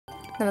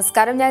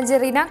നമസ്കാരം, ഞാൻ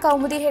ജെറീന.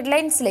 കൗമുദി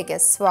ഹെഡ്ലൈൻസിലേക്ക്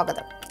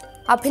സ്വാഗതം.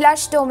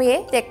 അഭിലാഷ് ടോമിയെ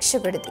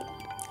രക്ഷപ്പെടുത്തി.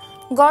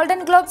 ഗോൾഡൻ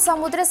ഗ്ലോബ്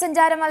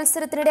സമുദ്രസഞ്ചാര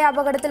മത്സരത്തിനിടെ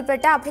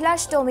അപകടത്തിൽപ്പെട്ട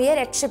അഭിലാഷ് ടോമിയെ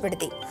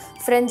രക്ഷപ്പെടുത്തി.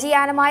 ഫ്രഞ്ച്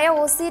യാനമായ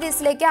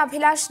ഓസീരീസിലേക്ക്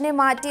അഭിലാഷിനെ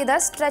മാറ്റിയത്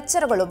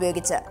സ്ട്രെച്ചറുകൾ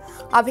ഉപയോഗിച്ച്.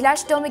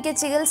 അഭിലാഷ് ടോമിക്ക്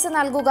ചികിത്സ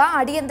നൽകുക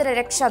അടിയന്തര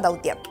രക്ഷാ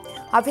ദൗത്യം.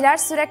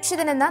 അഭിലാഷ്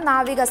സുരക്ഷിതനെന്ന്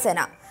നാവികസേന.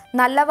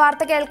 നല്ല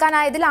വാർത്ത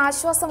കേൾക്കാനായതിൽ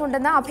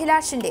ആശ്വാസമുണ്ടെന്ന്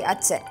അഭിലാഷിന്റെ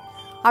അച്ഛൻ.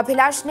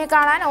 അഭിലാഷിനെ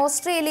കാണാൻ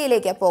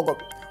ഓസ്ട്രേലിയയിലേക്ക് പോകും.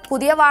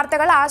 പുതിയ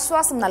വാർത്തകൾ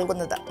ആശ്വാസം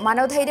നൽകുന്നത്.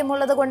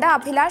 മനോധൈര്യമുള്ളതുകൊണ്ട്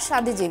അഭിലാഷ്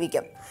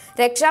അതിജീവിക്കും.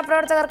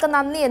 രക്ഷാപ്രവർത്തകർക്ക്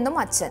നന്ദിയെന്നും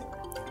അച്ഛൻ.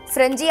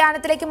 ഫ്രഞ്ച്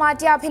യാനത്തിലേക്ക്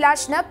മാറ്റിയ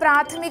അഭിലാഷിന്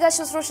പ്രാഥമിക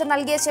ശുശ്രൂഷ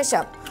നൽകിയ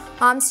ശേഷം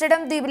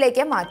ആംസ്റ്റർഡം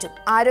ദ്വീപിലേക്ക് മാറ്റും.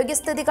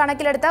 ആരോഗ്യസ്ഥിതി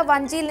കണക്കിലെടുത്ത്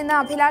വഞ്ചിയിൽ നിന്ന്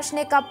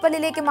അഭിലാഷിനെ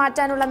കപ്പലിലേക്ക്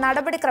മാറ്റാനുള്ള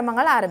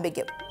നടപടിക്രമങ്ങൾ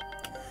ആരംഭിക്കും.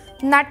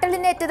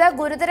 നട്ടലിനേറ്റത്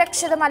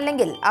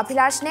ഗുരുതരക്ഷതമല്ലെങ്കിൽ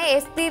അഭിലാഷിനെ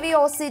FPV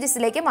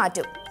ഓസീരീസിലേക്ക്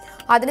മാറ്റും.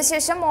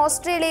 അതിനുശേഷം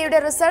ഓസ്ട്രേലിയയുടെ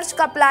റിസർച്ച്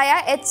കപ്പലായ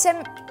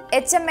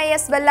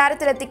HMAS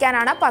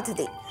ബെല്ലാരത്തിലെത്തിക്കാനാണ്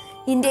പദ്ധതി.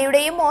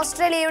 ഇന്ത്യയുടെയും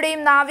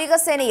ഓസ്ട്രേലിയയുടെയും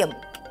നാവികസേനയും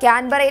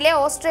കാൻബറയിലെ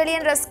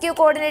ഓസ്ട്രേലിയൻ റെസ്ക്യൂ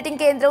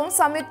കോർഡിനേറ്റിംഗ് കേന്ദ്രവും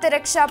സംയുക്ത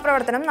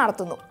രക്ഷാപ്രവർത്തനം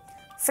നടത്തുന്നു.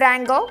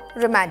 ഫ്രാങ്കോ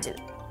റിമാൻഡിൽ.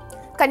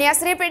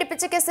 കന്യാസ്ത്രീയെ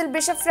പീഡിപ്പിച്ച കേസിൽ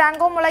ബിഷപ്പ്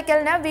ഫ്രാങ്കോ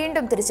മുളയ്ക്കലിന്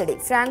വീണ്ടും തിരിച്ചടി.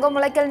 ഫ്രാങ്കോ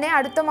മുളയ്ക്കലിനെ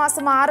അടുത്ത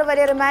മാസം 6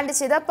 വരെ റിമാൻഡ്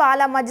ചെയ്ത്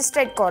പാലാ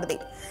മജിസ്ട്രേറ്റ് കോടതി.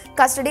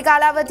 കസ്റ്റഡി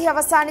കാലാവധി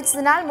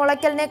അവസാനിച്ചതിനാൽ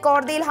മുളയ്ക്കലിനെ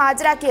കോടതിയിൽ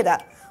ഹാജരാക്കിയത്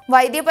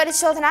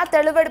വൈദ്യപരിശോധന,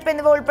 തെളിവെടുപ്പ്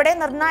എന്നിവ ഉൾപ്പെടെ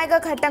നിർണായക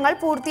ഘട്ടങ്ങൾ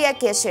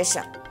പൂർത്തിയാക്കിയ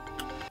ശേഷം.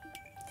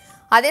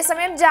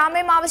 അതേസമയം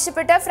ജാമ്യം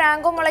ആവശ്യപ്പെട്ട്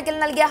ഫ്രാങ്കോ മുളയ്ക്കൽ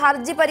നൽകിയ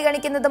ഹർജി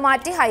പരിഗണിക്കുന്നത്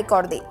മാറ്റി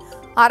ഹൈക്കോടതി.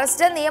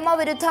 അറസ്റ്റ്,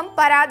 നിയമവിരുദ്ധം,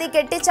 പരാതി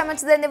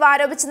കെട്ടിച്ചമച്ചത് എന്നിവ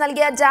ആരോപിച്ച്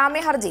നൽകിയ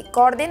ജാമ്യ ഹർജി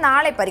കോടതി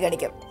നാളെ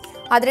പരിഗണിക്കും.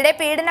 അതിനിടെ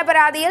പീഡന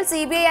പരാതിയിൽ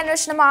CBI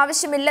അന്വേഷണം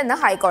ആവശ്യമില്ലെന്ന്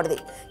ഹൈക്കോടതി.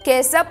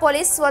 കേസ്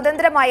പോലീസ്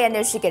സ്വതന്ത്രമായി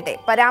അന്വേഷിക്കട്ടെ.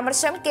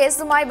 പരാമർശം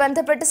കേസുമായി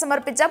ബന്ധപ്പെട്ട്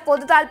സമർപ്പിച്ച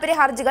പൊതു താൽപര്യ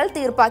ഹർജികൾ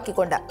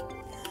തീർപ്പാക്കിക്കൊണ്ട്.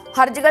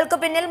 ഹർജികൾക്ക്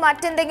പിന്നിൽ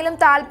മറ്റെന്തെങ്കിലും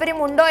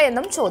താൽപര്യമുണ്ടോ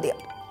എന്നും ചോദ്യം.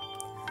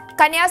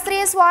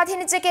 കന്യാസ്ത്രീയെ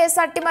സ്വാധീനിച്ച കേസ്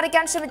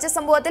അട്ടിമറിക്കാൻ ശ്രമിച്ച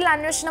സംഭവത്തിൽ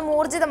അന്വേഷണം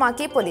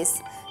ഊർജിതമാക്കി പോലീസ്.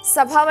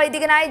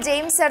 സഭാവൈദികനായ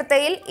ജെയിംസ്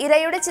എർത്തയിൽ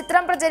ഇരയുടെ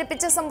ചിത്രം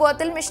പ്രചരിപ്പിച്ച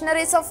സംഭവത്തിൽ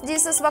മിഷണറീസ് ഓഫ്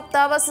ജീസസ്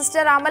വക്താവ്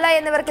സിസ്റ്റർ അമല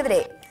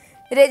എന്നിവർക്കെതിരെ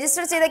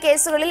രജിസ്റ്റർ ചെയ്ത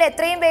കേസുകളിൽ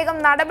എത്രയും വേഗം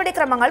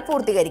നടപടിക്രമങ്ങൾ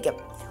പൂർത്തീകരിക്കും.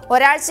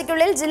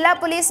 ഒരാഴ്ചയ്ക്കുള്ളിൽ ജില്ലാ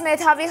പോലീസ്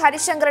മേധാവി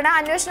ഹരിശങ്കറിന്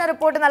അന്വേഷണ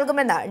റിപ്പോർട്ട്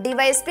നൽകുമെന്ന്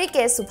DYSP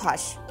K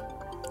സുഭാഷ്.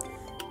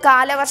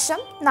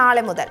 കാലവർഷം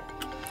നാളെ മുതൽ.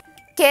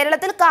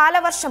 കേരളത്തിൽ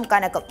കാലവർഷം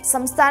കനക്കും.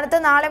 സംസ്ഥാനത്ത്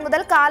നാളെ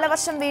മുതൽ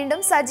കാലവർഷം വീണ്ടും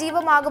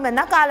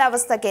സജീവമാകുമെന്ന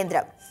കാലാവസ്ഥാ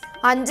കേന്ദ്രം.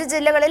 5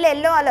 ജില്ലകളിൽ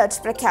യെല്ലോ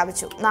അലർട്ട്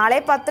പ്രഖ്യാപിച്ചു. നാളെ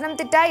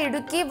പത്തനംതിട്ട,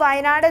 ഇടുക്കി,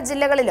 വയനാട്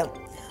ജില്ലകളിലും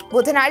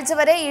ബുധനാഴ്ച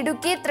വരെ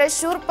ഇടുക്കി,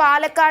 തൃശൂർ,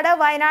 പാലക്കാട്,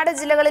 വയനാട്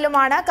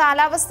ജില്ലകളിലുമാണ്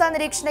കാലാവസ്ഥാ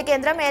നിരീക്ഷണ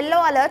കേന്ദ്രം യെല്ലോ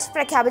അലർട്ട്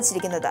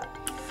പ്രഖ്യാപിച്ചിരിക്കുന്നത്.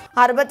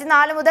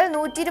 64 മുതൽ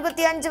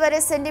 125 വരെ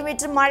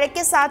സെന്റിമീറ്റർ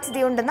മഴയ്ക്ക്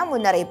സാധ്യതയുണ്ടെന്ന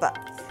മുന്നറിയിപ്പ്.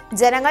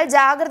 ജനങ്ങൾ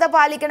ജാഗ്രത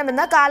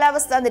പാലിക്കണമെന്ന്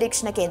കാലാവസ്ഥാ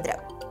നിരീക്ഷണ കേന്ദ്രം.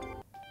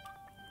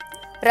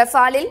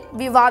 റഫാലിൽ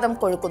വിവാദം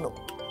കൊഴുക്കുന്നു.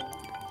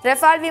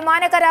 റഫാൽ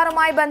വിമാന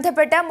കരാറുമായി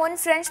ബന്ധപ്പെട്ട് മുൻ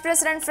ഫ്രഞ്ച്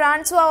പ്രസിഡന്റ്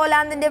ഫ്രാൻസ്വാ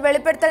ഒലാന്ദിന്റെ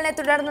വെളിപ്പെടുത്തലിനെ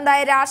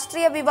തുടർന്നുണ്ടായ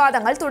രാഷ്ട്രീയ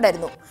വിവാദങ്ങൾ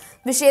തുടരുന്നു.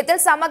 വിഷയത്തിൽ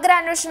സമഗ്ര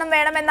അന്വേഷണം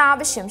വേണമെന്ന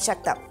ആവശ്യം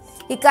ശക്തം.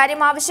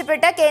 ഇക്കാര്യം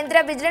ആവശ്യപ്പെട്ട് കേന്ദ്ര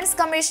വിജിലൻസ്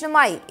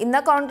കമ്മീഷനുമായി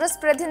ഇന്ന് കോൺഗ്രസ്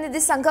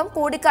പ്രതിനിധി സംഘം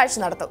കൂടിക്കാഴ്ച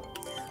നടത്തും.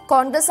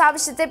 കോൺഗ്രസ്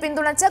ആവശ്യത്തെ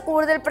പിന്തുണച്ച്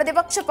കൂടുതൽ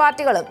പ്രതിപക്ഷ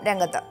പാർട്ടികളും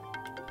രംഗത്ത്.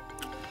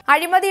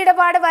 അഴിമതി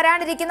ഇടപാട്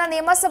വരാനിരിക്കുന്ന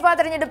നിയമസഭാ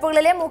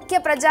തെരഞ്ഞെടുപ്പുകളിലെ മുഖ്യ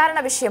പ്രചാരണ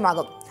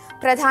വിഷയമാകും.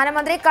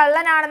 പ്രധാനമന്ത്രി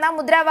കള്ളനാണെന്ന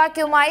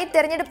മുദ്രാവാക്യവുമായി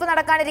തെരഞ്ഞെടുപ്പ്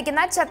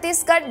നടക്കാനിരിക്കുന്ന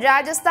ഛത്തീസ്ഗഡ്,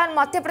 രാജസ്ഥാൻ,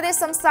 മധ്യപ്രദേശ്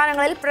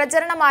സംസ്ഥാനങ്ങളിൽ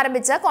പ്രചരണം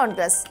ആരംഭിച്ച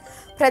കോൺഗ്രസ്.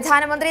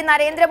 പ്രധാനമന്ത്രി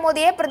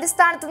നരേന്ദ്രമോദിയെ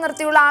പ്രതിസ്ഥാനത്ത്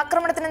നിർത്തിയുള്ള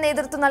ആക്രമണത്തിന്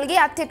നേതൃത്വം നൽകി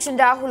അധ്യക്ഷൻ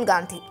രാഹുൽ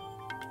ഗാന്ധി.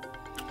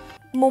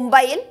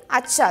 മുംബൈയിൽ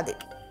അച്ചാദിൻ.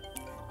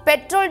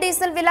 പെട്രോൾ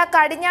ഡീസൽ വില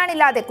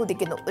കടിഞ്ഞാണില്ലാതെ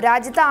കുതിക്കുന്നു.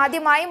 രാജ്യത്ത്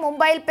ആദ്യമായി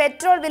മുംബൈയിൽ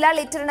പെട്രോൾ വില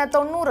ലിറ്ററിന്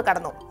 90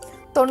 കടന്നു.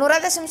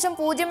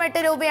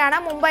 90.08 രൂപയാണ്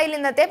മുംബൈയിൽ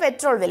ഇന്നത്തെ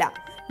പെട്രോൾ വില.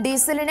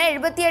 ഡീസലിന്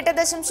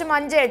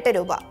 78.58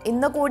 രൂപ.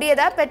 ഇന്ന്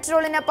കൂടിയത്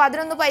പെട്രോളിന്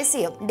 11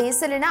 പൈസയും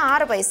ഡീസലിന്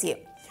 6 പൈസയും.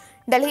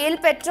 ഡൽഹിയിൽ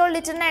പെട്രോൾ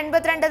ലിറ്ററിന്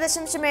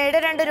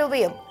 82.72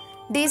 രൂപയും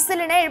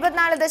ഡീസലിന്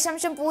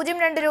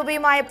 74.02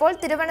 രൂപയുമായപ്പോൾ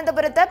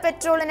തിരുവനന്തപുരത്ത്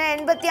പെട്രോളിന്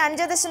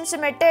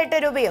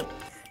 85.88 രൂപയും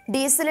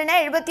ഡീസലിന്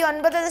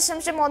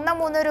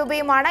 79.13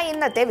 രൂപയുമാണ്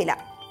ഇന്നത്തെ വില.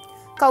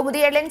 കൗമുദി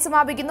ഹെഡ്ലൈൻസ്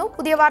സമാപിക്കുന്നു.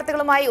 പുതിയ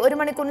വാർത്തകളുമായി 1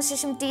 മണിക്കൂറിന്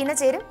ശേഷം ടീന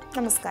ചേരും.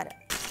 നമസ്കാരം.